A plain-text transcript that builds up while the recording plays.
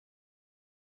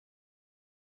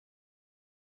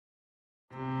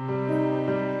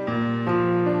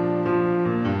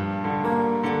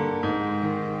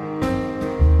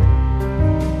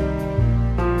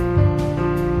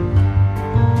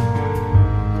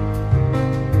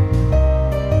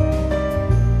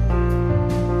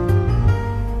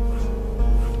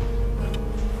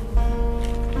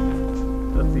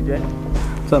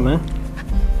What's up, man?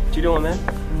 What you doing, man?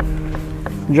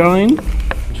 Drawing?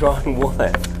 Drawing what?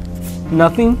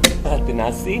 Nothing? Nothing.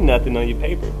 I see nothing on your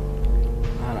paper.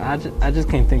 I just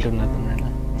can't think of nothing right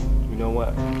now. You know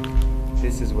what?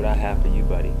 This is what I have for you,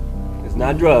 buddy. It's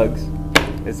not drugs.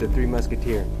 It's the Three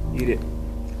Musketeer. Eat it.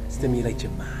 Stimulate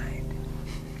your mind.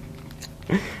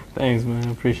 Thanks, man.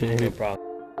 I appreciate it. No problem.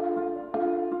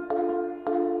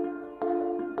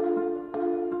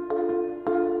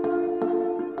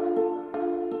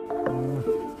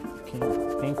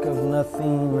 Can't think of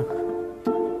nothing.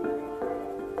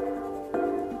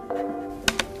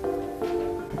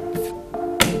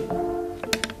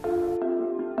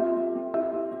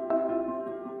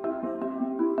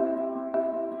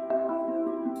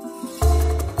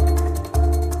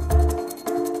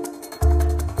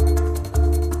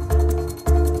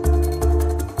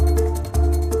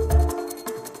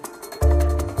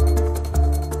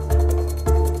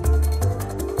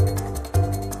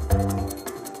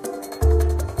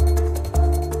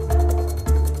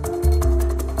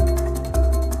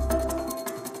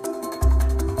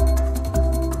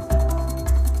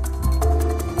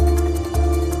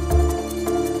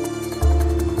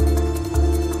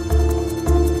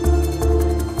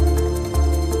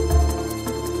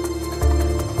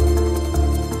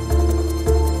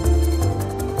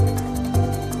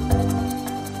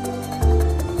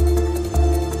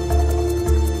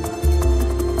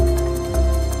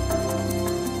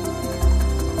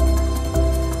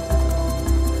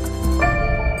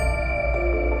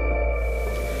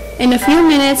 In a few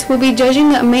minutes, we'll be judging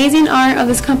the amazing art of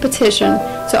this competition.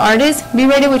 So artists, be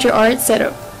ready with your art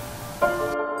setup.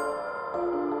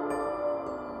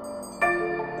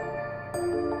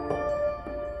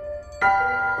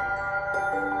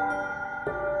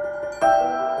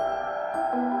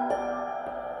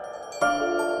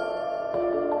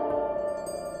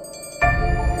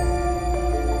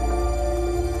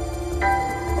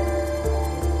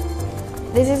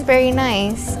 This is very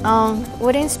nice.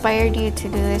 What inspired you to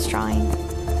do this drawing?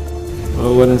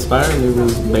 Well, what inspired me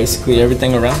was basically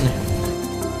everything around me.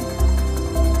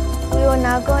 We will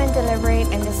now go and deliberate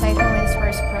and decide who wins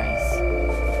first prize.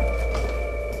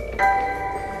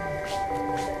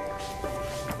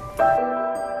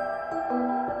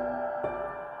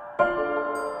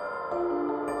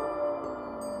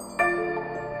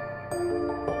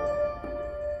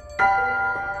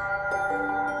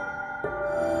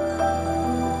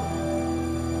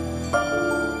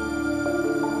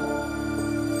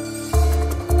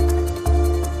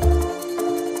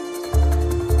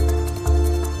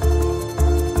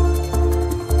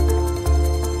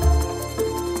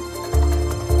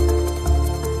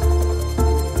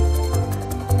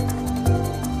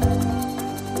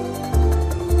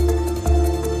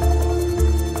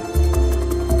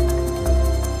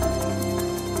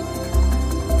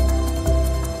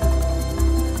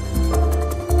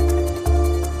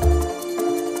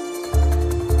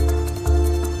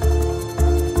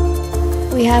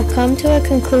 We have come to a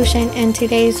conclusion, and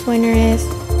today's winner is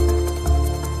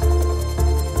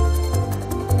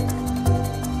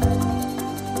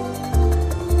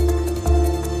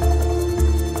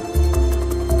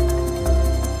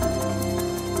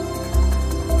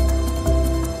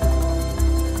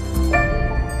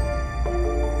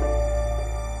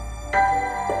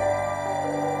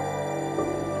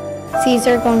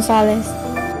Cesar Gonzalez.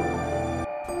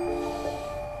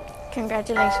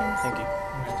 Congratulations. Thank you.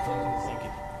 Thank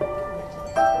you.